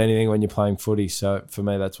think about anything when you're playing footy. So for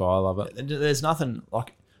me, that's why I love it. There's nothing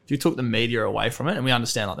like... If you took the media away from it, and we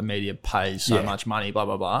understand like the media pays so much money, blah,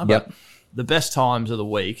 blah, blah. Yep. But the best times of the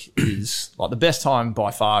week is like the best time by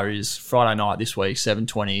far is Friday night this week,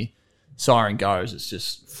 7:20, siren goes. It's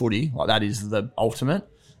just footy. Like that is the ultimate.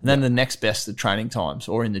 And then the next best are training times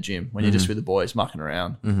or in the gym when you're just with the boys mucking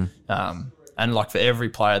around. And like for every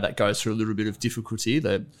player that goes through a little bit of difficulty,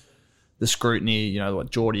 the scrutiny,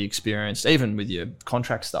 what Geordie experienced, even with your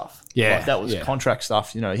contract stuff. Yeah. Like that was contract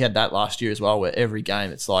stuff. He had that last year as well, where every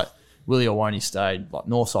game it's like, will he or won't he stay? Like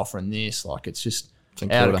North's offering this. Like it's just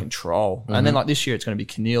out of control. And then like this year it's going to be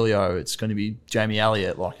Cornelio. It's going to be Jamie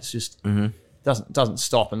Elliott. Like it's just doesn't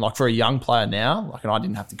stop. And like for a young player now, like, and I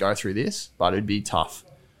didn't have to go through this, but it'd be tough.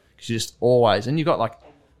 Because you just always, and you got like,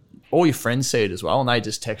 all your friends see it as well, and they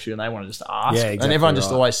just text you and they want to just ask. Yeah, exactly, and everyone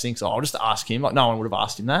just always thinks, I'll just ask him. Like no one would have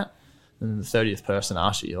asked him that. And then the 30th person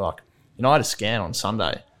asks you, like, I had a scan on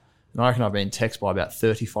Sunday, and I reckon I've been texted by about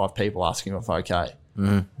 35 people asking if I'm okay.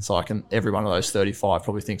 It's like, and every one of those 35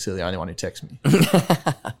 probably thinks they're the only one who texts me.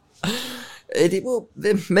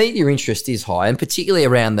 The media interest is high, and particularly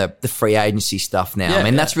around the free agency stuff now.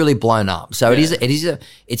 That's really blown up. So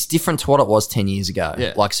it's different to what it was 10 years ago.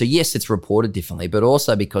 Yeah. Like, so yes, it's reported differently, but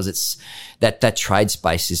also because it's that trade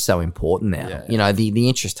space is so important now. The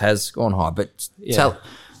interest has gone high, but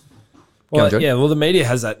the media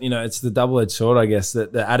has that, it's the double-edged sword, I guess,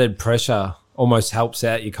 that the added pressure almost helps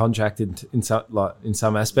out your contract in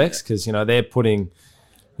some aspects because, they're putting,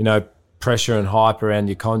 pressure and hype around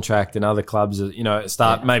your contract, and other clubs,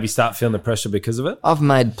 maybe start feeling the pressure because of it. I've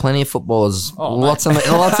made plenty of footballers lots of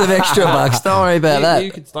extra bucks. Don't worry about that.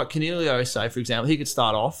 You could, like Cornelio, say, for example, he could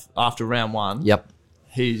start off after round 1. Yep.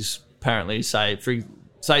 He's apparently, say he's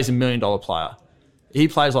 $1 million player. He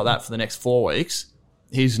plays like that for the next 4 weeks.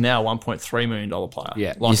 He's now a $1.3 million player.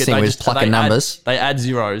 Yeah, like you see with plucking numbers. They add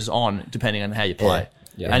zeros on depending on how you play.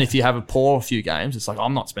 Yeah. And if you have a poor few games, it's like,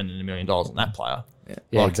 I'm not spending $1 million on that player.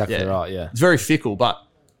 Yeah, exactly right, yeah. It's very fickle, but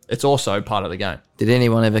it's also part of the game. Did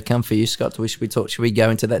anyone ever come for you, Scott? Should we go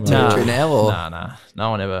into that territory now? Or? Nah.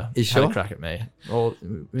 No one ever had a crack at me. Or,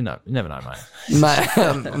 you never know,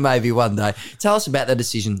 mate. Maybe one day. Tell us about the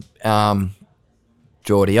decision,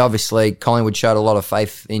 Geordie. Obviously, Collingwood showed a lot of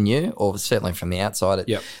faith in you, or certainly from the outside.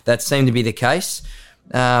 That seemed to be the case.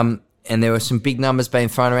 And there were some big numbers being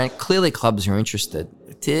thrown around. Clearly, clubs are interested.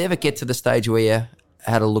 Did you ever get to the stage where you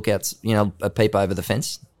had a look out, a peep over the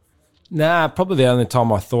fence? Nah, probably the only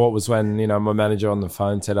time I thought was when, my manager on the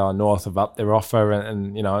phone said, North have upped their offer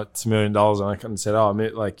and it's $1 million. And I kind of said,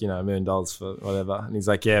 $1 million for whatever. And he's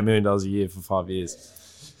like, yeah, $1 million a year for 5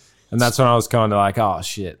 years. And that's when I was kind of like, oh,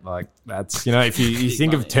 shit. Like, that's, if you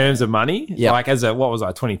think of terms of money, like as a, what was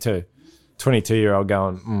I, 22-year-old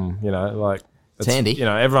going, it's handy.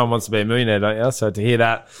 Everyone wants to be a millionaire, don't you? So to hear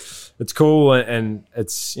that, it's cool. And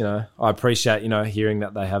it's, I appreciate, hearing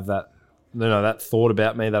that they have that, that thought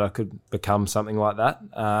about me that I could become something like that.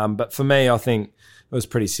 But for me, I think it was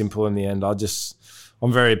pretty simple in the end.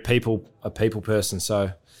 I'm very a people person.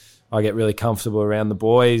 So I get really comfortable around the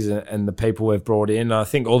boys and the people we've brought in. I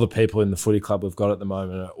think all the people in the footy club we've got at the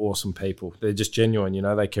moment are awesome people. They're just genuine,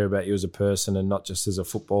 they care about you as a person and not just as a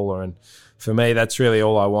footballer. And for me, that's really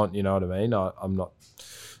all I want, you know what I mean? I'm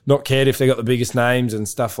not cared if they got the biggest names and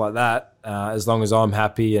stuff like that, as long as I'm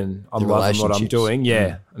happy and I'm loving what I'm doing.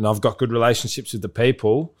 Yeah. And I've got good relationships with the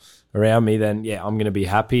people around me, then, I'm going to be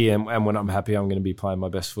happy. And when I'm happy, I'm going to be playing my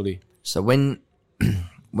best footy. So when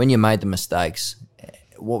you made the mistakes,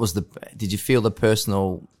 did you feel the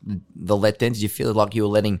letdown? Did you feel like you were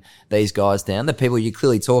letting these guys down, the people you're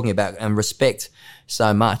clearly talking about and respect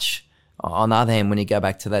so much? On the other hand, when you go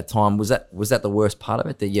back to that time, was that the worst part of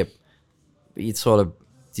it, that you sort of,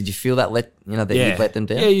 did you feel that you'd let them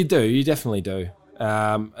down? Yeah, you do. You definitely do.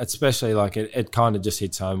 Especially like it kind of just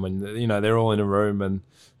hits home when, they're all in a room and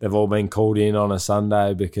they've all been called in on a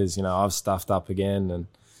Sunday because, I've stuffed up again. And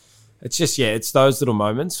it's just, it's those little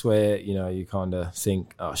moments where, you kind of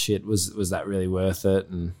think, oh shit, was that really worth it?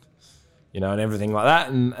 And, and everything like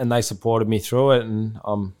that. And they supported me through it. And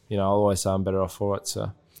I'll always say I'm better off for it.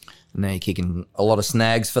 So now you're kicking a lot of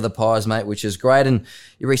snags for the Pies, mate, which is great. And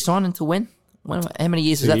you re-signed until when? How many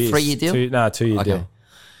years? 2 is that? years. 3-year deal? 2-year deal.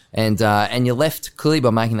 And you left, clearly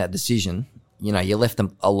by making that decision, you left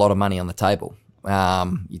them a lot of money on the table.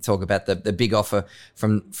 You talk about the big offer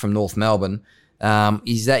from North Melbourne.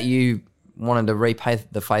 Is that you wanting to repay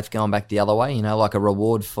the faith going back the other way, like a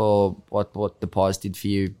reward for what the Pies did for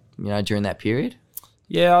you, during that period?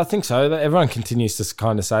 Yeah, I think so. Everyone continues to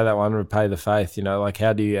kind of say that one, repay the faith, like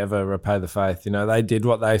how do you ever repay the faith? They did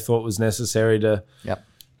what they thought was necessary to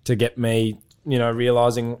get me,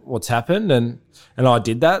 realising what's happened and I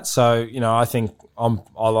did that. So, I think I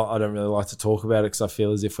don't really like to talk about it because I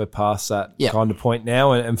feel as if we're past that kind of point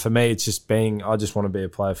now. And for me, it's just I just want to be a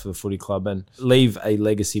player for the footy club and leave a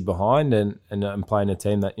legacy behind and play in a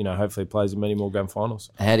team that, hopefully plays in many more grand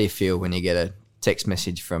finals. How do you feel when you get a text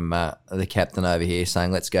message from the captain over here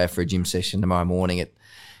saying, let's go for a gym session tomorrow morning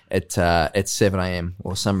at 7 a.m.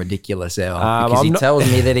 or some ridiculous hour? Because he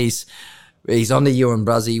tells me that he's on to you and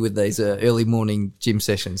Bruzzy with these early morning gym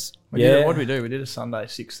sessions. What did we do? We did a Sunday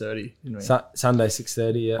 6:30, didn't we? Sunday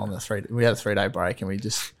 6:30, yeah. We had a 3-day break and we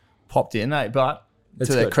just popped in, but to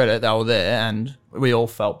their credit, they were there and we all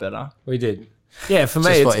felt better. We did. Yeah, for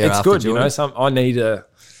me, it's good.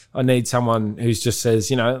 I need someone who just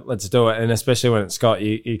says, let's do it. And especially when it's Scott,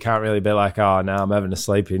 you can't really be like, oh, no, I'm having a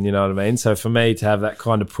sleep in, you know what I mean? So for me to have that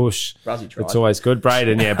kind of push, it's always good.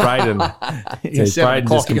 Braden Braden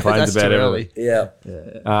just complains about everything.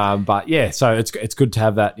 Yeah. But yeah, so it's good to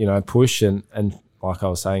have that, push and like I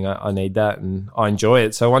was saying, I need that and I enjoy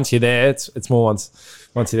it. So once you're there, it's more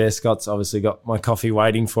once you're there, Scott's obviously got my coffee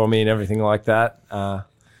waiting for me and everything like that.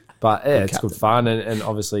 But yeah, it's good fun and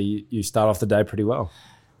obviously you start off the day pretty well.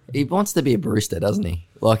 He wants to be a barista, doesn't he?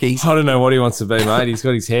 I don't know what he wants to be, mate. He's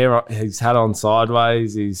got his hat on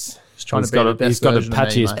sideways. He's got the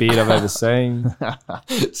patchiest beard I've ever seen.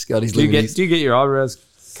 Scotty's do you get your eyebrows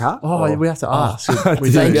cut? Oh, we have to ask.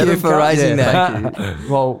 Thank you for raising that. Thank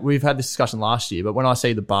you. Well, we've had this discussion last year, but when I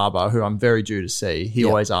see the barber, who I'm very due to see, he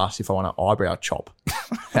always asks if I want an eyebrow chop.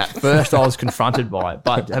 At first, I was confronted by it.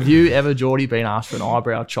 But have you ever, Geordie, been asked for an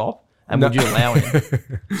eyebrow chop? And would you allow him?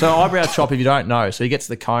 So eyebrow chop, if you don't know, so he gets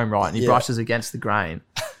the comb right and he brushes against the grain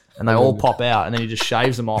and they all pop out and then he just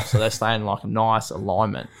shaves them off so they stay in like a nice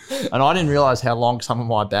alignment. And I didn't realise how long some of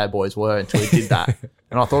my bad boys were until he did that.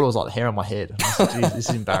 And I thought it was like the hair on my head. And I was like, geez, this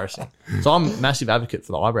is embarrassing. So I'm a massive advocate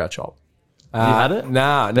for the eyebrow chop. Have you had it? No,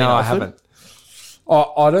 I haven't.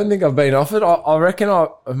 I don't think I've been offered. I reckon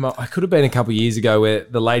I could have been a couple of years ago where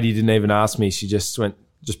the lady didn't even ask me. She just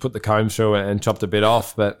put the comb through and chopped a bit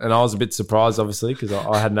off. And I was a bit surprised, obviously, because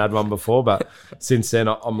I hadn't had one before. But since then,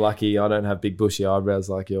 I'm lucky I don't have big bushy eyebrows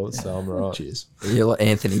like yours, so I'm all right. Cheers. You're like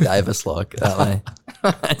Anthony Davis-like, aren't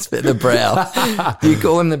they? It's the brow. Do you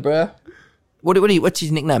call him the brow? What's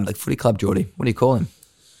his nickname? The footy club, Geordie. What do you call him?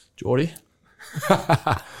 Geordie.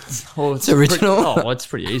 It's original. It's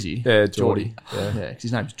pretty easy. Yeah, Geordie. Yeah, because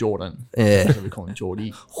his name's Jordan. Yeah. So we call him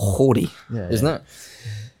Geordie. Jordy, isn't it?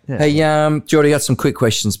 Yeah. Hey, Jordy, got some quick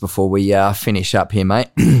questions before we finish up here, mate.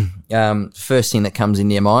 First thing that comes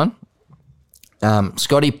into your mind.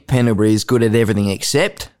 Scotty Pendlebury is good at everything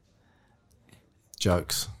except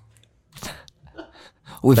jokes.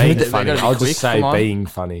 We've Being heard that. funny. I'll just say being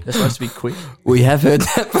funny. They're supposed to be quick. We have heard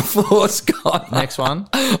that before, Scott. Next one.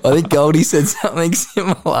 I think Goldie said something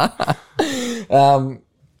similar.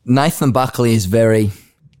 Nathan Buckley is very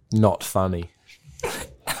not funny.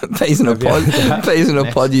 peas in a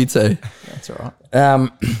pod, you two. That's all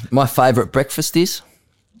right. My favourite breakfast is?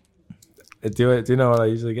 Do you know what I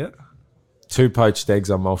usually get? 2 poached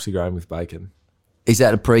eggs on multigrain with bacon. Is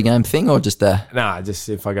that a pre-game thing or just a... Nah, just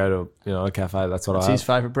if I go to a cafe, that's what I have. It's his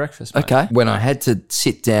favourite breakfast, mate. Okay. When I had to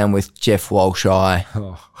sit down with Jeff Walsh,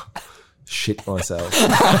 shit myself. You're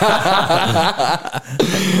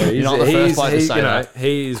not the first bloke to say that.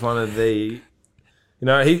 He's one of the...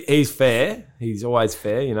 he's fair. He's always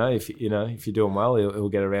fair, If you're doing well, he'll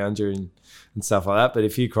get around you and stuff like that. But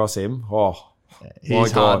if you cross him,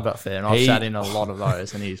 he's hard but fair. And I've sat in a lot of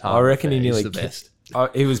those and he's hard. I reckon he nearly... He's the best.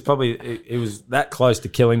 He was that close to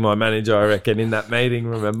killing my manager, I reckon, in that meeting,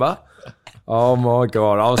 remember? Oh, my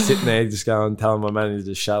God. I was sitting there just going, telling my manager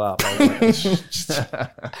to shut up. I was like, is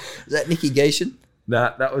that Nicky Gation?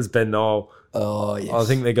 Nah, that was Ben Knoll. Oh, yes. I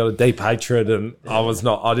think they got a deep hatred and I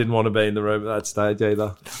didn't want to be in the room at that stage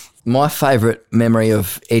either. My favourite memory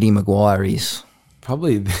of Eddie Maguire is?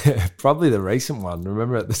 Probably the recent one.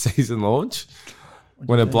 Remember at the season launch?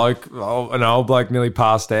 When an old bloke nearly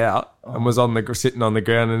passed out and was sitting on the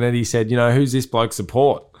ground, and Eddie said, who's this bloke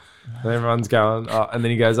support? And everyone's going, and then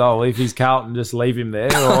he goes, well, if he's Carlton, just leave him there.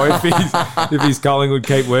 Or if he's Collingwood,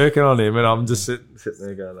 keep working on him. And I'm just sitting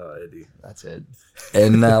there going, Eddie. That's it.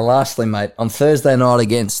 And lastly, mate, on Thursday night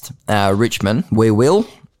against Richmond, we will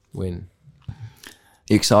win.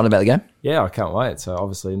 You excited about the game? Yeah, I can't wait. So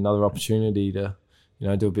obviously another opportunity to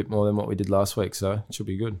do a bit more than what we did last week, so it should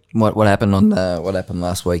be good. What happened what happened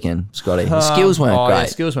last weekend, Scotty? The skills weren't great. Yeah,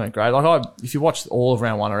 skills weren't great. If you watched all of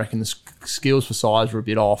round one, I reckon the skills for size were a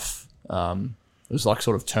bit off. It was like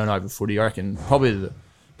sort of turnover footy. I reckon probably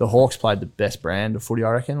the Hawks played the best brand of footy. I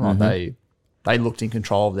reckon they looked in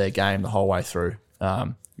control of their game the whole way through.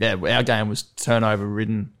 Our game was turnover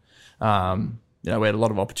ridden. We had a lot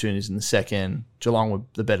of opportunities in the second. Geelong were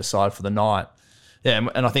the better side for the night. Yeah,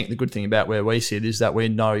 and I think the good thing about where we sit is that we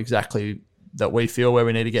know exactly that we feel where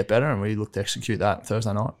we need to get better, and we look to execute that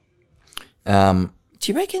Thursday night.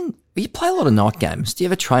 Do you reckon you play a lot of night games? Do you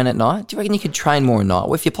ever train at night? Do you reckon you could train more at night?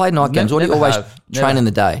 Well, if you play night games, or do you always train in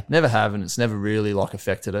the day? Never have, and it's never really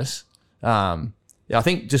affected us. I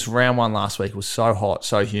think just round one last week was so hot,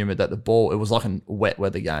 so humid that it was like a wet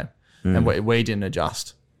weather game, and we didn't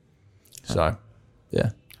adjust. So,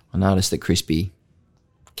 yeah. I noticed that Crispy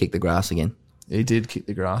kicked the grass again. He did kick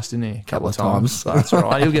the grass, didn't he? A couple of times. So that's all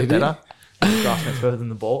right. He'll get better. The grass went further than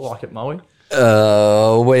the ball, like at Moe.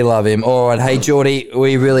 We love him. All right. Hey, Geordie,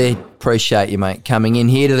 we really appreciate you, mate, coming in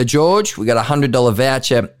here to the George. We got a $100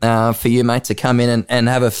 voucher for you, mate, to come in and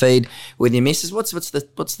have a feed with your missus. What's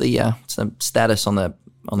the status on the?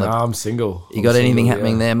 No, I'm single. You got anything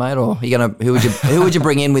happening there, mate? Or who would you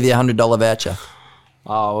bring in with your $100 voucher?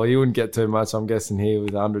 Oh, well, you wouldn't get too much, I'm guessing, here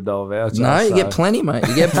with a $100 voucher. No, you get plenty, mate.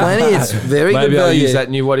 You get plenty. It's very good value. Maybe I'll use that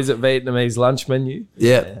new, Vietnamese lunch menu?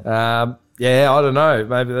 Yeah. I don't know.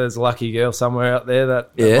 Maybe there's a lucky girl somewhere out there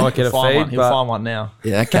that might get a feed. He'll find one now.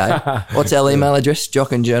 Yeah, okay. What's our email address?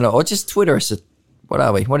 Jock and Journo. Or just Twitter us. What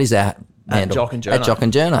are we? What is our handle? Jock and Journo. At Jock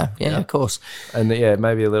and Journo. Yeah, of course. And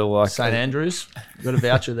maybe a little St. Andrews. You've got a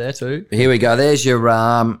voucher there too. Here we go.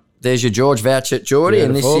 There's your George voucher, Geordie,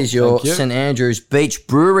 and this is your St. Andrews Beach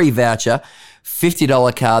Brewery voucher.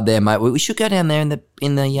 $50 card there, mate. We should go down there in the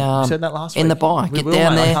said that last week. In the bar. Get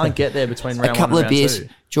down there. I can't get there between round a couple one of and beers. round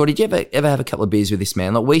two. Geordie, did you ever have a couple of beers with this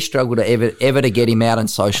man? Like, we struggle to ever to get him out and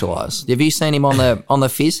socialise. Have you seen him on the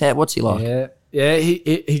fizz? What's he like? Yeah,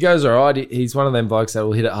 he goes all right. He's one of them blokes that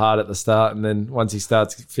will hit it hard at the start, and then once he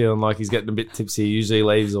starts feeling like he's getting a bit tipsy, he usually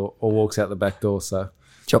leaves or walks out the back door. So.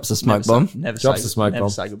 Drops a smoke bomb. Drops a smoke bomb. Never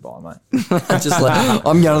say goodbye, mate. Just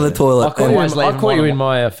I'm going to the toilet. I caught you in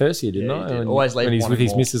my first year, didn't I? Always leave when he's one with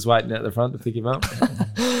his more. missus waiting out the front to pick him up.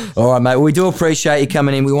 All right, mate. We do appreciate you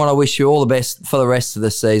coming in. We want to wish you all the best for the rest of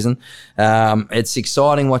the season. It's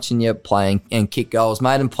exciting watching you play and kick goals,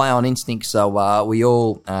 mate, and play on instinct. So we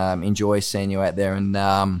all enjoy seeing you out there,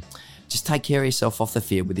 and just take care of yourself off the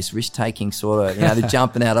field with this risk-taking sort of, the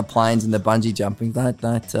jumping out of planes and the bungee jumping. Don't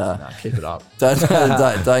keep it up.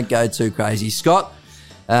 Don't go too crazy. Scott,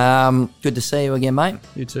 good to see you again, mate.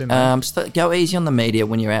 You too, mate. Go easy on the media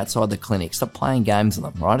when you're outside the clinic. Stop playing games on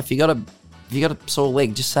them, right? If you got if you got a sore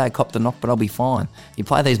leg, just say I copped a knock, but I'll be fine. You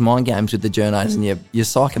play these mind games with the journos and you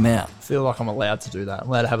psych them out. I feel like I'm allowed to do that. I'm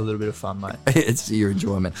allowed to have a little bit of fun, mate. It's your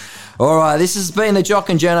enjoyment. All right, this has been the Jock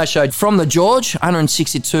and Journo Show from the George,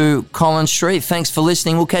 162 Collins Street. Thanks for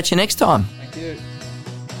listening. We'll catch you next time. Thank you.